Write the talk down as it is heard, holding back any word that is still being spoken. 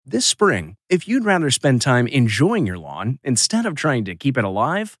This spring, if you'd rather spend time enjoying your lawn instead of trying to keep it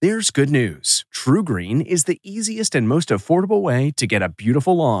alive, there's good news. TruGreen is the easiest and most affordable way to get a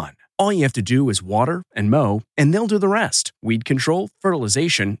beautiful lawn. All you have to do is water and mow, and they'll do the rest. Weed control,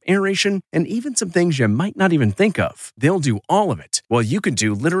 fertilization, aeration, and even some things you might not even think of. They'll do all of it, while you can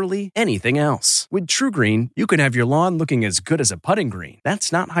do literally anything else. With TruGreen, you can have your lawn looking as good as a putting green.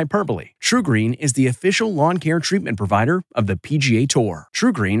 That's not hyperbole. TruGreen is the official lawn care treatment provider of the PGA Tour.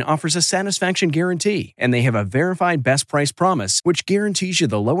 TruGreen offers a satisfaction guarantee, and they have a verified best price promise, which guarantees you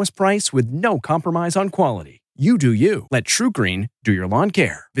the lowest price with no compromise on quality. You do you. Let TruGreen do your lawn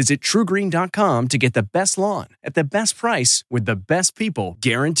care. Visit TruGreen.com to get the best lawn at the best price with the best people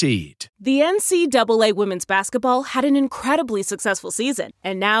guaranteed. The NCAA women's basketball had an incredibly successful season,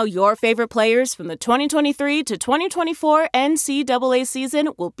 and now your favorite players from the 2023 to 2024 NCAA season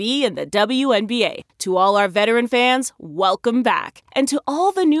will be in the WNBA. To all our veteran fans, welcome back. And to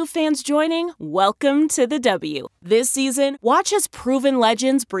all the new fans joining, welcome to the W. This season, watch as proven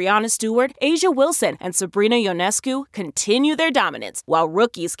legends Breanna Stewart, Asia Wilson, and Sabrina Ionescu continue their dominance, while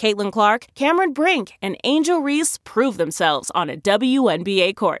rookies Caitlin Clark, Cameron Brink, and Angel Reese prove themselves on a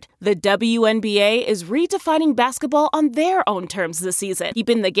WNBA court. The WNBA is redefining basketball on their own terms this season,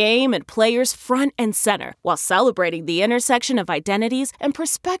 keeping the game and players front and center, while celebrating the intersection of identities and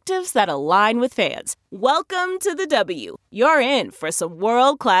perspectives that align with fans. Welcome to the W. You're in for some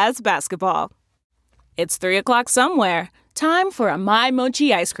world-class basketball. It's 3 o'clock somewhere. Time for a My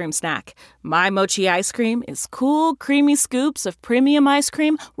Mochi ice cream snack. My Mochi ice cream is cool, creamy scoops of premium ice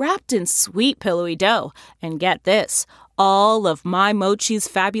cream wrapped in sweet, pillowy dough. And get this, all of My Mochi's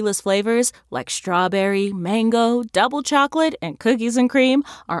fabulous flavors, like strawberry, mango, double chocolate, and cookies and cream,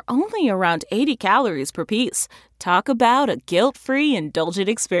 are only around 80 calories per piece. Talk about a guilt-free, indulgent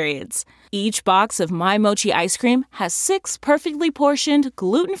experience. Each box of My Mochi ice cream has 6 perfectly portioned,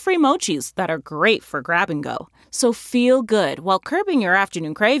 gluten-free mochis that are great for grab and go. So feel good while curbing your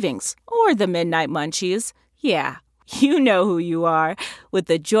afternoon cravings, or the midnight munchies. Yeah, you know who you are, with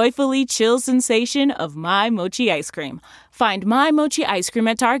the joyfully chill sensation of My Mochi ice cream. Find My Mochi ice cream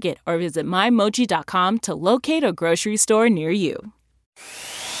at Target or visit MyMochi.com to locate a grocery store near you.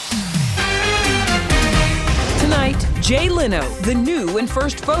 Tonight, Jay Leno, the new and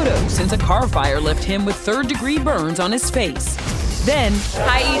first photo since a car fire left him with third-degree burns on his face. Then,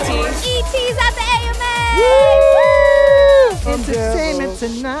 hi, E.T. E.T.'s at the AMA! Woo! Entertainment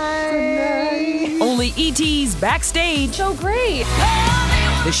tonight. Only E.T.'s backstage. So great.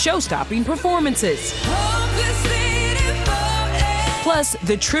 The show-stopping performances. Plus,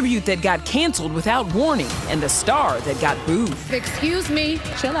 the tribute that got canceled without warning and the star that got booed. Excuse me,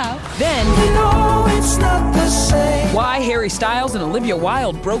 chill out. Then, it's not the same. Why Harry Styles and Olivia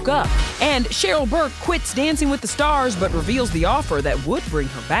Wilde broke up. And Cheryl Burke quits Dancing with the Stars but reveals the offer that would bring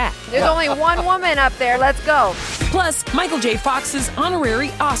her back. There's only one woman up there. Let's go. Plus, Michael J. Fox's honorary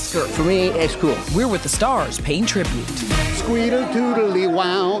Oscar. For me, it's cool. We're with the Stars paying tribute. Squeedle doodly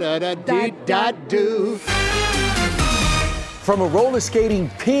wow, da da dee da do. From a roller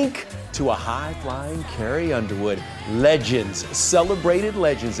skating Pink to a high-flying Carrie Underwood, legends, celebrated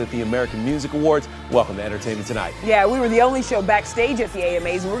legends at the American Music Awards. Welcome to Entertainment Tonight. Yeah, we were the only show backstage at the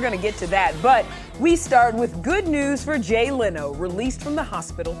AMAs, and we're going to get to that. But we start with good news for Jay Leno, released from the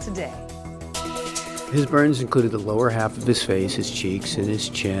hospital today. His burns included the lower half of his face, his cheeks, and his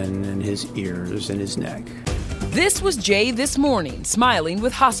chin, and his ears, and his neck. This was Jay this morning, smiling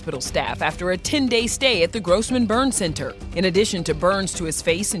with hospital staff after a 10-day stay at the Grossman Burn Center. In addition to burns to his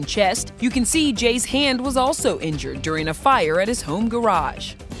face and chest, you can see Jay's hand was also injured during a fire at his home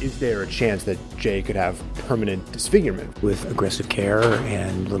garage. Is there a chance that Jay could have permanent disfigurement? With aggressive care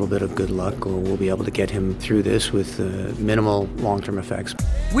and a little bit of good luck, we'll be able to get him through this with minimal long-term effects.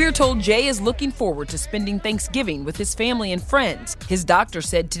 We're told Jay is looking forward to spending Thanksgiving with his family and friends. His doctor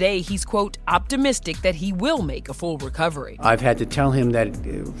said today he's, quote, optimistic that he will make a full recovery. I've had to tell him that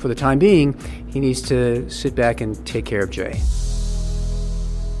for the time being, he needs to sit back and take care of Jay.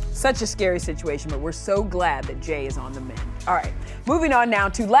 Such a scary situation, but we're so glad that Jay is on the mend. All right, moving on now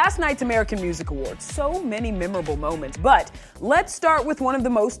to last night's American Music Awards. So many memorable moments, but let's start with one of the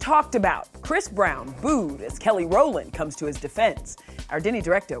most talked about. Chris Brown booed as Kelly Rowland comes to his defense. Our Denny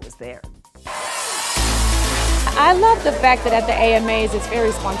Directo was there. I love the fact that at the AMAs it's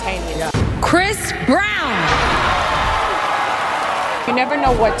very spontaneous. Yeah. Chris Brown! You never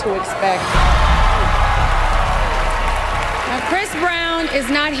know what to expect. Now, Chris Brown is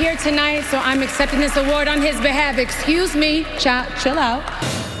not here tonight, so I'm accepting this award on his behalf. Excuse me, chill out.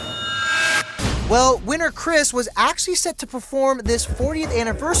 Well, winner Chris was actually set to perform this 40th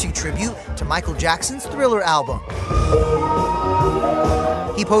anniversary tribute to Michael Jackson's Thriller album.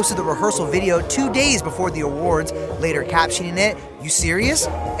 He posted the rehearsal video 2 days before the awards, later captioning it, "You serious?"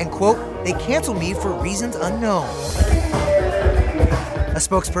 and quote, "They canceled me for reasons unknown." A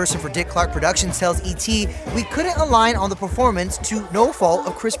spokesperson for Dick Clark Productions tells ET, "We couldn't align on the performance to no fault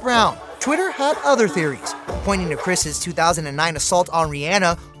of Chris Brown." Twitter had other theories. Pointing to Chris's 2009 assault on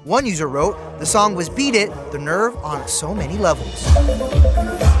Rihanna, one user wrote, "The song was Beat It, the nerve on so many levels."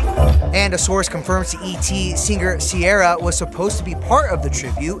 And a source confirms to ET singer Ciara was supposed to be part of the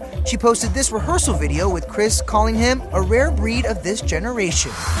tribute. She posted this rehearsal video with Chris calling him a rare breed of this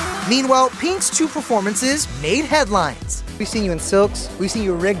generation. Meanwhile, Pink's 2 performances made headlines. We've seen you in silks, we've seen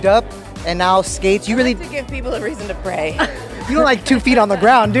you rigged up, and now skates. You really to give people a reason to pray. You don't like 2 feet on the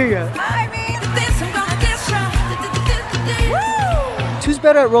ground, do you? Who's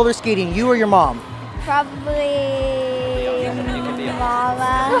better at roller skating, you or your mom? Probably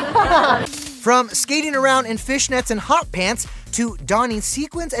Mama. From skating around in fishnets and hot pants to donning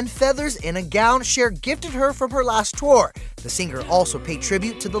sequins and feathers in a gown Cher gifted her from her last tour, the singer also paid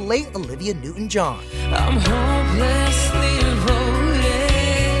tribute to the late Olivia Newton-John. I'm hopelessly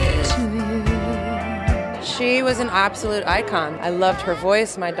She was an absolute icon. I loved her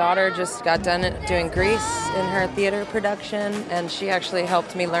voice. My daughter just got done doing Grease in her theater production, and she actually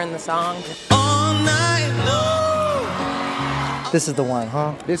helped me learn the song. All night long. This is the one,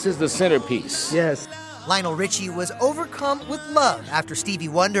 huh? This is the centerpiece. Yes. Lionel Richie was overcome with love after Stevie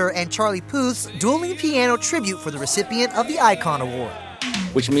Wonder and Charlie Puth's dueling piano tribute for the recipient of the Icon Award.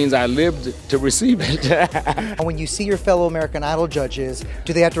 Which means I lived to receive it. When you see your fellow American Idol judges,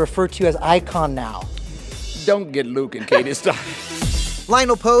 do they have to refer to you as Icon now? Don't get Luke and Katie started.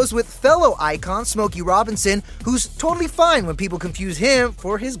 Lionel posed with fellow icon Smokey Robinson, who's totally fine when people confuse him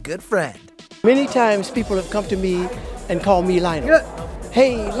for his good friend. Many times people have come to me and called me Lionel.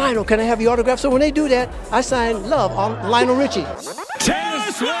 Hey, Lionel, can I have your autograph? So when they do that, I sign Love on Lionel Richie.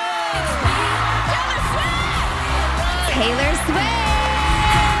 Taylor Swift! Taylor Swift!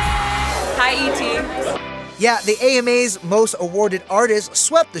 Hi, E.T. Yeah, the AMA's most awarded artist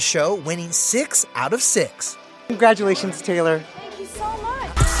swept the show, winning 6 out of 6. Congratulations, Taylor. Thank you so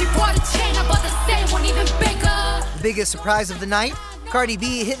much. She bought a chain, I bought the same one, even bigger. The biggest surprise of the night, Cardi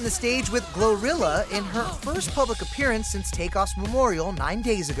B hitting the stage with Glorilla in her first public appearance since Takeoff's memorial 9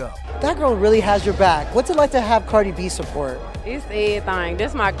 days ago. That girl really has your back. What's it like to have Cardi B support? It's everything.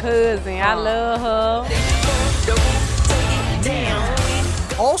 This my cousin. I love her.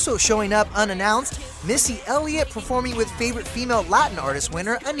 Also showing up unannounced, Missy Elliott performing with favorite female Latin artist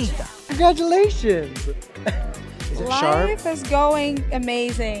winner Anita. Congratulations. Is it sharp? Life is going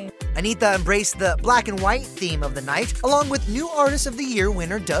amazing. Anita embraced the black and white theme of the night, along with New Artist of the Year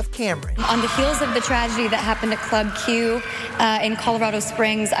winner Dove Cameron. On the heels of the tragedy that happened at Club Q in Colorado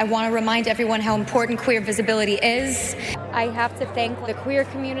Springs, I want to remind everyone how important queer visibility is. I have to thank the queer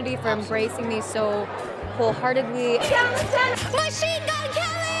community for embracing me so wholeheartedly. Machine Gun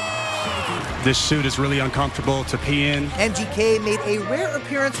Kelly! This suit is really uncomfortable to pee in. MGK made a rare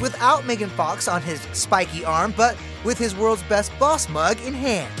appearance without Megan Fox on his spiky arm, but with his world's best boss mug in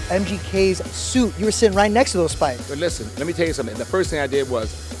hand. MGK's suit, you were sitting right next to those spikes. But listen, let me tell you something. The first thing I did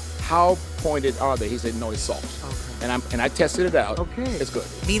was, how pointed are they? He said, no, it's soft. Okay. And I tested it out. Okay. It's good.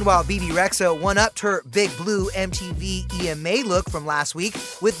 Meanwhile, BB Rexa one-upped her Big Blue MTV EMA look from last week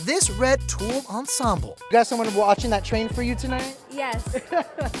with this red tulle ensemble. You got someone watching that train for you tonight? Yes.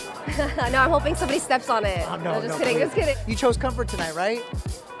 No, I'm hoping somebody steps on it. Oh, No, just kidding, just kidding. You chose comfort tonight, right?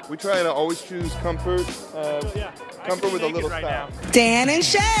 We try to always choose comfort. Comfort with a little style. Dan and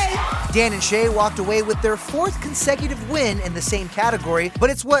Shay. Dan and Shay walked away with their 4th consecutive win in the same category, but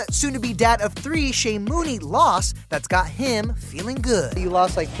it's what soon-to-be dad of 3, Shay Mooney, lost that's got him feeling good. You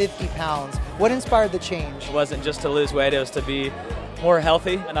lost like 50 pounds. What inspired the change? It wasn't just to lose weight, it was to be more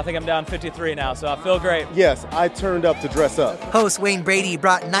healthy, and I think I'm down 53 now, so I feel great. Yes, I turned up to dress up. Host Wayne Brady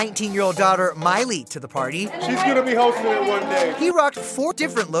brought 19-year-old daughter Miley to the party. She's gonna be hosting it one day. He rocked 4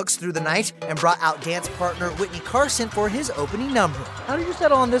 different looks through the night and brought out dance partner Whitney Carson for his opening number. How did you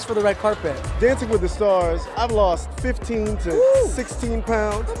settle on this for the red carpet? Dancing with the Stars, I've lost 15 to 16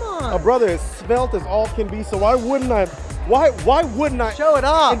 pounds. Come on. My brother is svelte as all can be, so why wouldn't I show it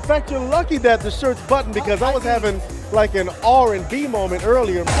off? In fact, you're lucky that the shirt's buttoned because I was having like an R&B moment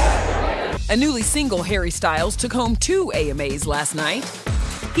earlier. A newly single Harry Styles took home 2 AMAs last night.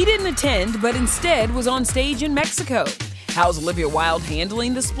 He didn't attend, but instead was on stage in Mexico. How's Olivia Wilde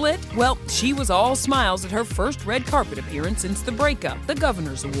handling the split? Well, she was all smiles at her first red carpet appearance since the breakup, the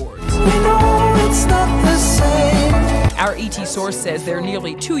Governor's Awards. It's not the same. Our ET source says their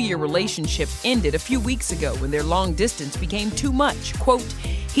nearly 2-year relationship ended a few weeks ago when their long distance became too much. Quote,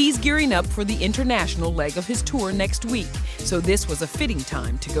 He's gearing up for the international leg of his tour next week, so this was a fitting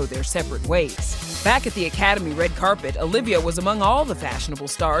time to go their separate ways. Back at the Academy red carpet, Olivia was among all the fashionable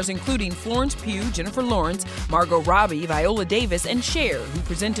stars, including Florence Pugh, Jennifer Lawrence, Margot Robbie, Viola Davis, and Cher, who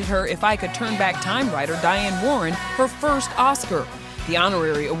presented her If I Could Turn Back Time writer Diane Warren her first Oscar. The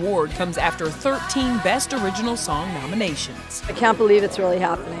honorary award comes after 13 Best Original Song nominations. I can't believe it's really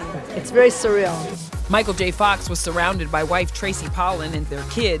happening. It's very surreal. Michael J. Fox was surrounded by wife Tracy Pollan and their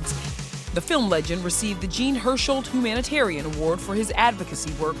kids. The film legend received the Jean Hersholt Humanitarian Award for his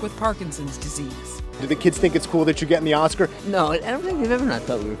advocacy work with Parkinson's disease. Do the kids think it's cool that you're getting the Oscar? No, I don't think they've ever not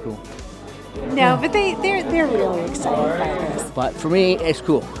thought we were cool. No, but they're really excited by this. But for me, it's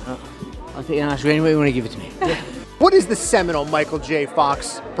cool. I'll take an Oscar any way you want to give it to me. What is the seminal Michael J.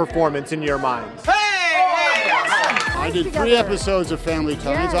 Fox performance in your mind? I did 3 episodes of Family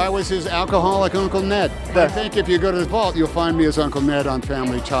Ties. I was his alcoholic Uncle Ned. I think if you go to the vault, you'll find me as Uncle Ned on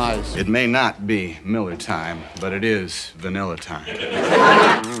Family Ties. It may not be Miller time, but it is vanilla time.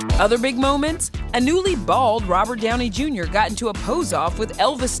 Other big moments? A newly bald Robert Downey Jr. got into a pose-off with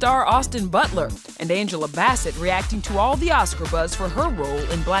Elvis star Austin Butler, and Angela Bassett reacting to all the Oscar buzz for her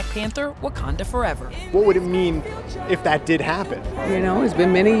role in Black Panther: Wakanda Forever. What would it mean if that did happen? You know, it's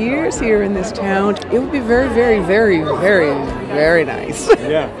been many years here in this town. It would be very, very, very, very, very nice.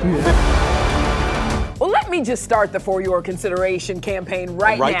 Yeah. Well, let me just start the For Your Consideration campaign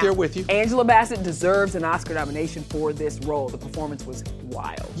right now. Right there with you. Angela Bassett deserves an Oscar nomination for this role. The performance was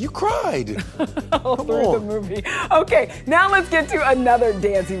wild. You cried. All through the movie. Okay, now let's get to another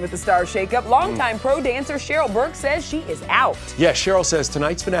Dancing with the Stars shakeup. Longtime pro dancer Cheryl Burke says she is out. Yeah, Cheryl says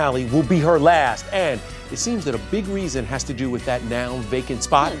tonight's finale will be her last, and it seems that a big reason has to do with that now vacant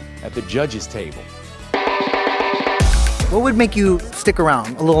spot at the judges' table. What would make you stick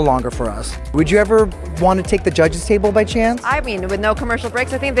around a little longer for us? Would you ever want to take the judges' table by chance? I mean, with no commercial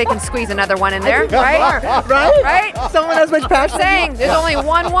breaks, I think they can squeeze another one in there, right? Right? Right? Someone has much passion. Saying there's only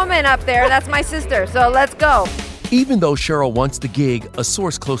one woman up there. That's my sister. So let's go. Even though Cheryl wants the gig, a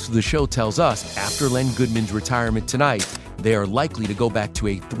source close to the show tells us after Len Goodman's retirement tonight, they are likely to go back to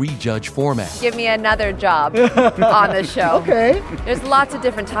a 3-judge format. Give me another job on the show. Okay. There's lots of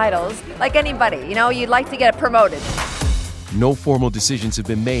different titles. Like anybody, you know, you'd like to get promoted. No formal decisions have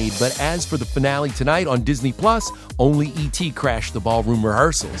been made, but as for the finale tonight on Disney+, only E.T. crashed the ballroom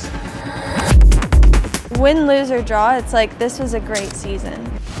rehearsals. Win, lose, or draw, it's like this was a great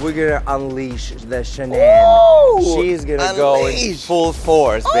season. We're gonna unleash the shenanigans. She's gonna go in full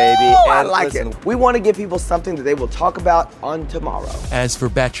force, baby. I like it. We want to give people something that they will talk about on tomorrow. As for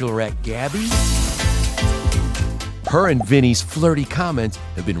Bachelorette Gabby, her and Vinny's flirty comments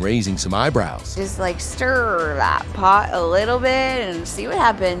have been raising some eyebrows. Just like stir that pot a little bit and see what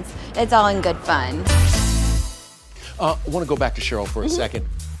happens. It's all in good fun. I want to go back to Cheryl for a second.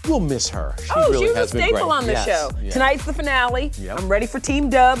 We'll miss her. She She was a staple on the show. Yes. Tonight's the finale. Yep. I'm ready for Team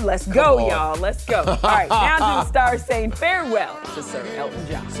Dub. Let's go, y'all. Let's go. All right, now to the stars saying farewell to Sir Elton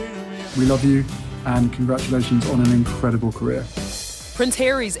John. We love you and congratulations on an incredible career. Prince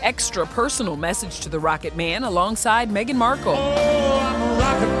Harry's extra personal message to the Rocket Man alongside Meghan Markle.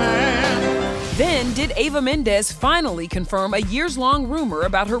 Then, did Eva Mendes finally confirm a years-long rumor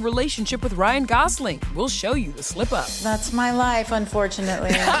about her relationship with Ryan Gosling? We'll show you the slip-up. That's my life,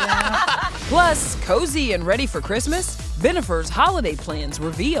 unfortunately. Plus, cozy and ready for Christmas? Bennifer's holiday plans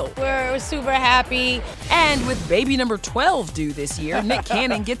revealed. We're super happy. And with baby number 12 due this year, Nick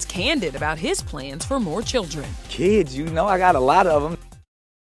Cannon gets candid about his plans for more children. Kids, you know I got a lot of them.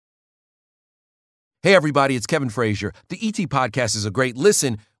 Hey everybody, it's Kevin Frazier. The ET Podcast is a great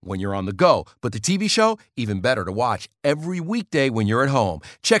listen when you're on the go, but the TV show, even better to watch every weekday when you're at home.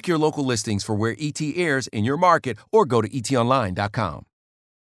 Check your local listings for where ET airs in your market or go to etonline.com.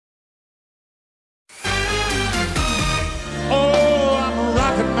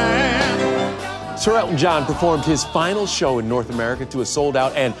 Sir Elton John performed his final show in North America to a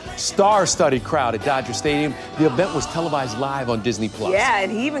sold-out and star-studded crowd at Dodger Stadium. The event was televised live on Disney+. Yeah,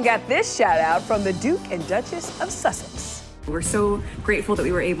 and he even got this shout-out from the Duke and Duchess of Sussex. We're so grateful that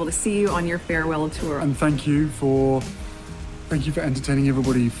we were able to see you on your farewell tour. And thank you for entertaining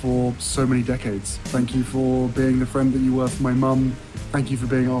everybody for so many decades. Thank you for being the friend that you were for my mum. Thank you for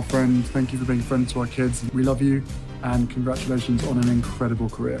being our friend. Thank you for being friends to our kids. We love you, and congratulations on an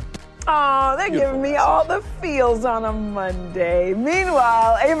incredible career. Oh, they're giving me all the feels on a Monday.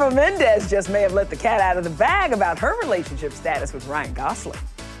 Meanwhile, Eva Mendes just may have let the cat out of the bag about her relationship status with Ryan Gosling.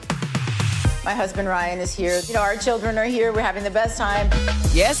 My husband Ryan is here. You know, our children are here. We're having the best time.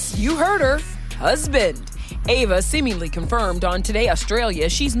 Yes, you heard her. Husband. Ava seemingly confirmed on Today Australia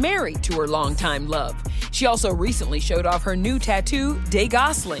she's married to her longtime love. She also recently showed off her new tattoo, Day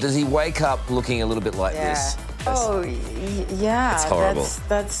Gosling. Does he wake up looking a little bit like this? Oh, yeah. It's horrible.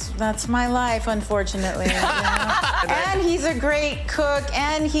 That's my life, unfortunately. You know? And he's a great cook,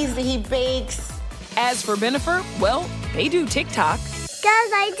 and he bakes. As for Bennifer, well, they do TikTok.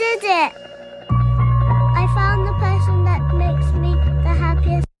 Guys, I did it. I found the person that makes me the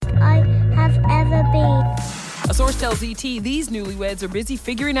happiest I have ever been. A source tells ET these newlyweds are busy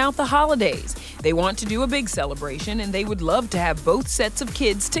figuring out the holidays. They want to do a big celebration, and they would love to have both sets of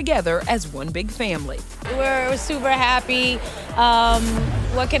kids together as one big family. We're super happy.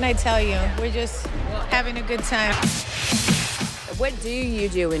 What can I tell you? We're just having a good time. What do you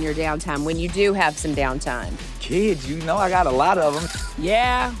do in your downtime when you do have some downtime? Kids, you know I got a lot of them.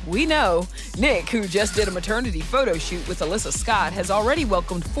 Yeah, we know. Nick, who just did a maternity photo shoot with Alyssa Scott, has already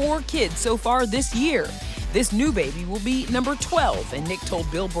welcomed 4 kids so far this year. This new baby will be number 12, and Nick told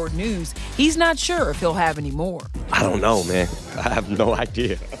Billboard News he's not sure if he'll have any more. I don't know, man. I have no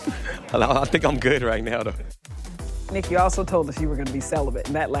idea. I think I'm good right now, though. Nick, you also told us you were going to be celibate,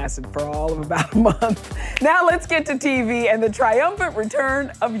 and that lasted for all of about a month. Now let's get to TV and the triumphant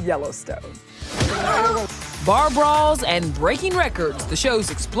return of Yellowstone. Bar brawls and breaking records, the show's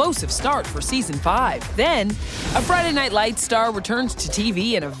explosive start for season 5. Then, a Friday Night Lights star returns to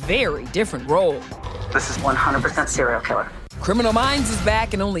TV in a very different role. This is 100% serial killer. Criminal Minds is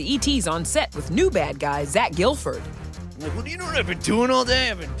back, and only ET's on set with new bad guy Zach Gilford. Like, what do you know what I've been doing all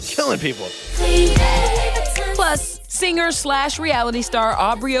day? I've been killing people. Plus, singer/reality star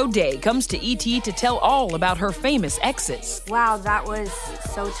Aubrey O'Day comes to ET to tell all about her famous exes. Wow, that was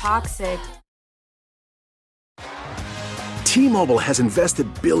so toxic. T-Mobile has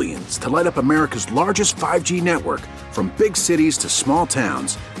invested billions to light up America's largest 5G network, from big cities to small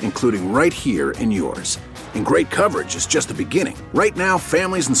towns, including right here in yours. And great coverage is just the beginning. Right now,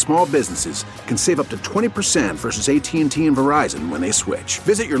 families and small businesses can save up to 20% versus AT&T and Verizon when they switch.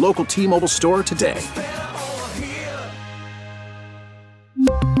 Visit your local T-Mobile store today.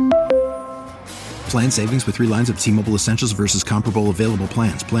 Plan savings with 3 lines of T-Mobile Essentials versus comparable available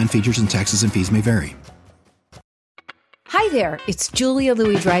plans. Plan features and taxes and fees may vary. Hi there, it's Julia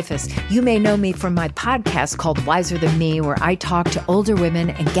Louis-Dreyfus. You may know me from my podcast called Wiser Than Me, where I talk to older women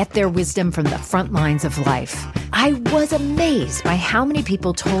and get their wisdom from the front lines of life. I was amazed by how many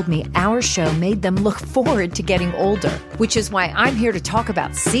people told me our show made them look forward to getting older, which is why I'm here to talk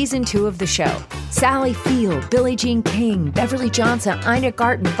about season 2 of the show. Sally Field, Billie Jean King, Beverly Johnson, Ina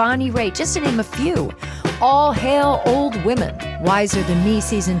Garten, Bonnie Raitt, just to name a few. All hail old women. Wiser Than Me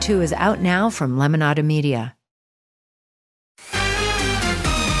season 2 is out now from Lemonada Media.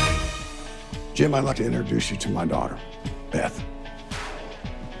 Jim, I'd like to introduce you to my daughter, Beth.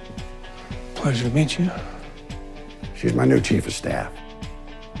 Pleasure to meet you. She's my new chief of staff.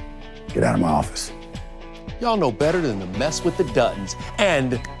 Get out of my office. Y'all know better than to mess with the Duttons,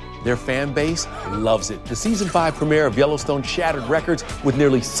 and their fan base loves it. The season 5 premiere of Yellowstone shattered records with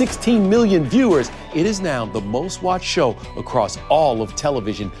nearly 16 million viewers. It is now the most watched show across all of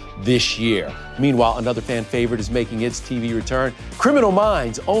television this year. Meanwhile, another fan favorite is making its TV return. Criminal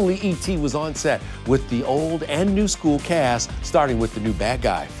Minds. Only ET was on set with the old and new school cast, starting with the new bad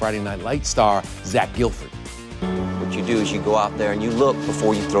guy, Friday Night Lights star Zach Gilford. What you do is you go out there and you look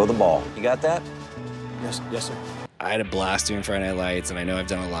before you throw the ball. You got that? Yes, sir. I had a blast doing Friday Night Lights, and I know I've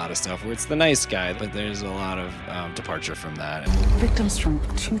done a lot of stuff where it's the nice guy, but there's a lot of departure from that. Victims from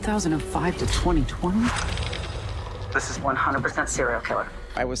 2005 to 2020? This is 100% serial killer.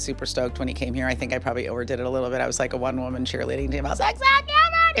 I was super stoked when he came here. I think I probably overdid it a little bit. I was like a one-woman cheerleading team. I was like, Zach Gilford!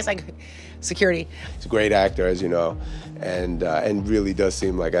 It's like security. He's a great actor, as you know, and really does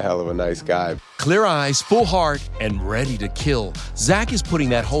seem like a hell of a nice guy. Clear eyes, full heart, and ready to kill. Zach is putting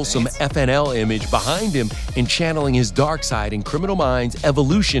that wholesome FNL image behind him and channeling his dark side in Criminal Minds'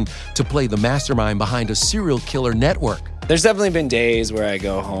 evolution to play the mastermind behind a serial killer network. There's definitely been days where I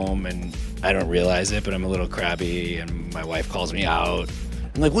go home and I don't realize it, but I'm a little crabby, and my wife calls me out.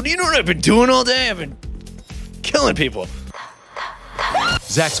 I'm like, well, do you know what I've been doing all day? I've been killing people.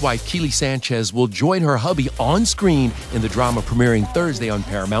 Zach's wife, Keely Sanchez, will join her hubby on screen in the drama premiering Thursday on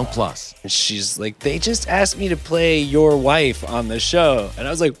Paramount+. And she's like, they just asked me to play your wife on the show. And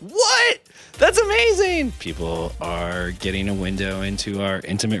I was like, what? That's amazing. People are getting a window into our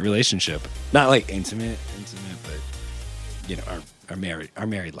intimate relationship. Not like intimate, but, you know, our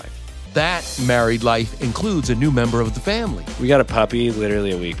married life. That married life includes a new member of the family. We got a puppy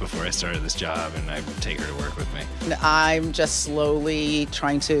literally a week before I started this job, and I take her to work with me. I'm just slowly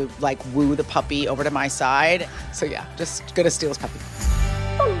trying to woo the puppy over to my side. So yeah, just gonna steal his puppy.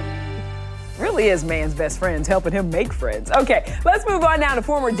 Really? really is man's best friends, helping him make friends. Okay, let's move on now to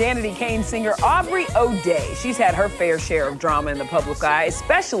former Danity Kane singer Aubrey O'Day. She's had her fair share of drama in the public eye,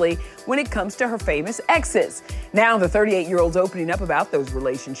 especially when it comes to her famous exes. Now the 38-year-old's opening up about those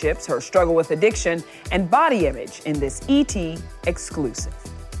relationships, her struggle with addiction, and body image in this ET exclusive.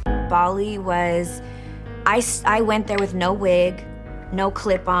 Bali was, I went there with no wig, no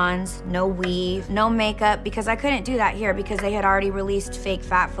clip-ons, no weave, no makeup, because I couldn't do that here because they had already released fake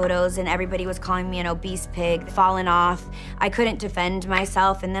fat photos and everybody was calling me an obese pig, fallen off. I couldn't defend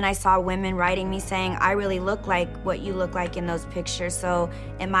myself, and then I saw women writing me saying, I really look like what you look like in those pictures, so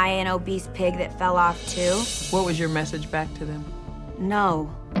am I an obese pig that fell off too? What was your message back to them?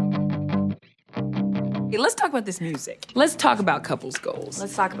 No. Okay, let's talk about this music. Let's talk about couples goals.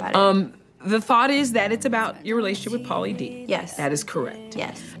 Let's talk about it. The thought is that it's about your relationship with Pauly D. Yes. That is correct.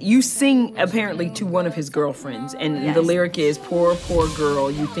 Yes. You sing apparently to one of his girlfriends, and the lyric is, poor, poor girl,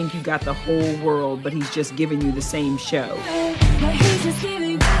 you think you got the whole world, but he's just giving you the same show.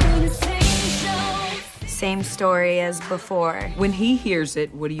 Same story as before. When he hears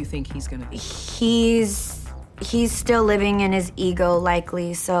it, what do you think he's gonna be? He's still living in his ego,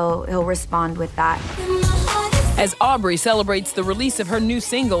 likely, so he'll respond with that. As Aubrey celebrates the release of her new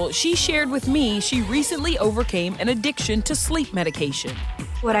single, she shared with me she recently overcame an addiction to sleep medication.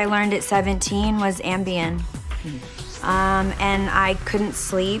 What I learned at 17 was Ambien. And I couldn't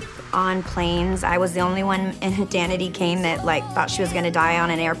sleep on planes. I was the only one in Danity Kane that thought she was gonna die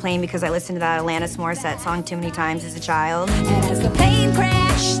on an airplane because I listened to that Alanis Morissette song too many times as a child. And as the plane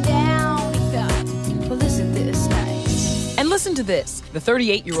crashed down, we thought, well, isn't this nice? And listen to this. The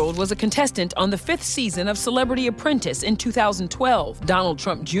 38-year-old was a contestant on the 5th season of Celebrity Apprentice in 2012. Donald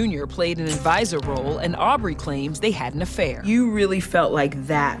Trump Jr. played an advisor role, and Aubrey claims they had an affair. You really felt like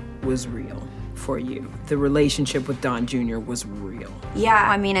that was real for you. The relationship with Don Jr. was real. Yeah,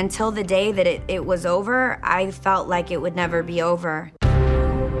 I mean, until the day that it was over, I felt like it would never be over.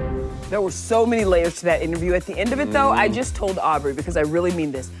 There were so many layers to that interview. At the end of it, though, I just told Aubrey, because I really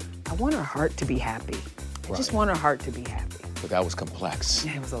mean this, I want her heart to be happy. I just want her heart to be happy. But that was complex.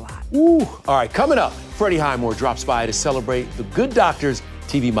 Yeah, it was a lot. Woo. All right, coming up, Freddie Highmore drops by to celebrate The Good Doctor's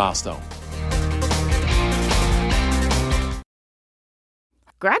TV milestone.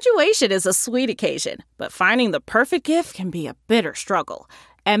 Graduation is a sweet occasion, but finding the perfect gift can be a bitter struggle.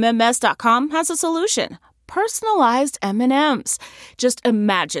 MMS.com has a solution. Personalized M&Ms. Just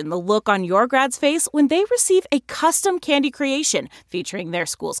imagine the look on your grad's face when they receive a custom candy creation featuring their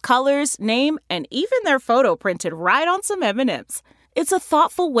school's colors, name, and even their photo printed right on some M&Ms. It's a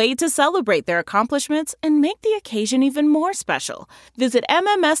thoughtful way to celebrate their accomplishments and make the occasion even more special. Visit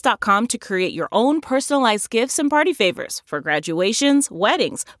MMS.com to create your own personalized gifts and party favors for graduations,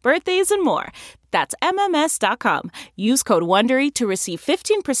 weddings, birthdays, and more. That's MMS.com. Use code WONDERY to receive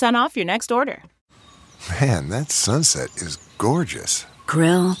 15% off your next order. Man, that sunset is gorgeous.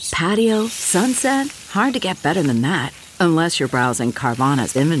 Grill, patio, sunset. Hard to get better than that. Unless you're browsing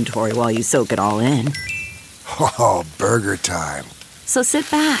Carvana's inventory while you soak it all in. Oh, burger time. So sit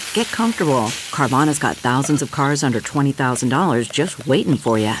back, get comfortable. Carvana's got thousands of cars under $20,000 just waiting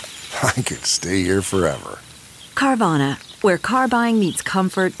for you. I could stay here forever. Carvana, where car buying meets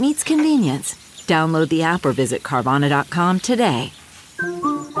comfort meets convenience. Download the app or visit Carvana.com today.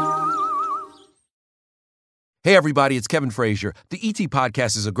 Hey, everybody, it's Kevin Frazier. The ET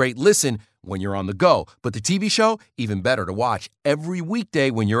Podcast is a great listen when you're on the go, but the TV show, even better to watch every weekday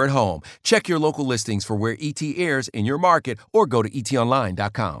when you're at home. Check your local listings for where ET airs in your market or go to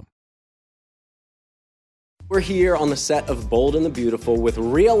etonline.com. We're here on the set of Bold and the Beautiful with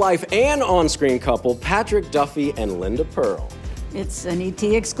real-life and on-screen couple Patrick Duffy and Linda Pearl. It's an ET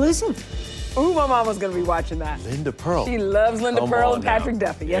exclusive. Ooh, my mama's gonna be watching that. Linda Pearl. She loves Linda Pearl and Patrick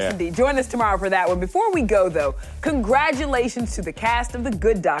Duffy. Yes, indeed. Join us tomorrow for that one. Before we go, though, congratulations to the cast of The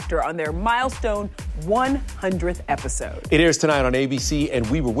Good Doctor on their milestone 100th episode. It airs tonight on ABC, and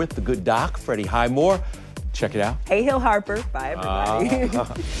we were with The Good Doc, Freddie Highmore. Check it out. Hey, Hill Harper. Bye, everybody.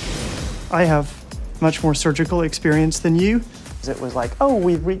 I have much more surgical experience than you. It was like, oh,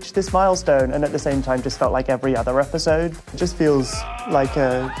 we've reached this milestone, and at the same time just felt like every other episode. It just feels like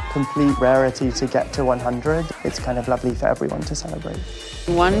a complete rarity to get to 100. It's kind of lovely for everyone to celebrate.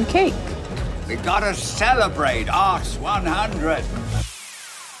 One cake. We gotta celebrate Arts 100.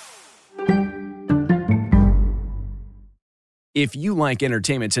 If you like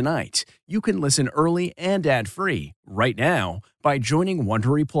Entertainment Tonight, you can listen early and ad-free right now by joining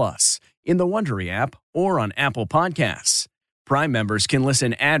Wondery Plus in the Wondery app or on Apple Podcasts. Prime members can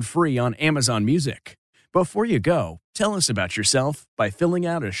listen ad-free on Amazon Music. Before you go, tell us about yourself by filling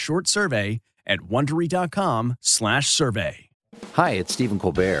out a short survey at Wondery.com/survey. Hi, it's Stephen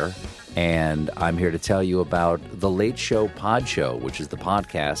Colbert. And I'm here to tell you about The Late Show Pod Show, which is the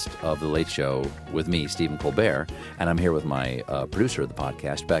podcast of The Late Show with me, Stephen Colbert. And I'm here with my producer of the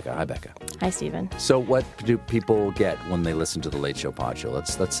podcast, Becca. Hi, Becca. Hi, Stephen. So what do people get when they listen to The Late Show Pod Show?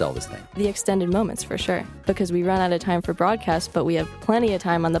 Let's sell this thing. The extended moments, for sure. Because we run out of time for broadcast, but we have plenty of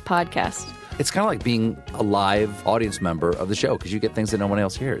time on the podcast. It's kind of like being a live audience member of the show because you get things that no one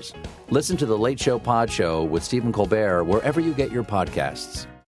else hears. Listen to The Late Show Pod Show with Stephen Colbert wherever you get your podcasts.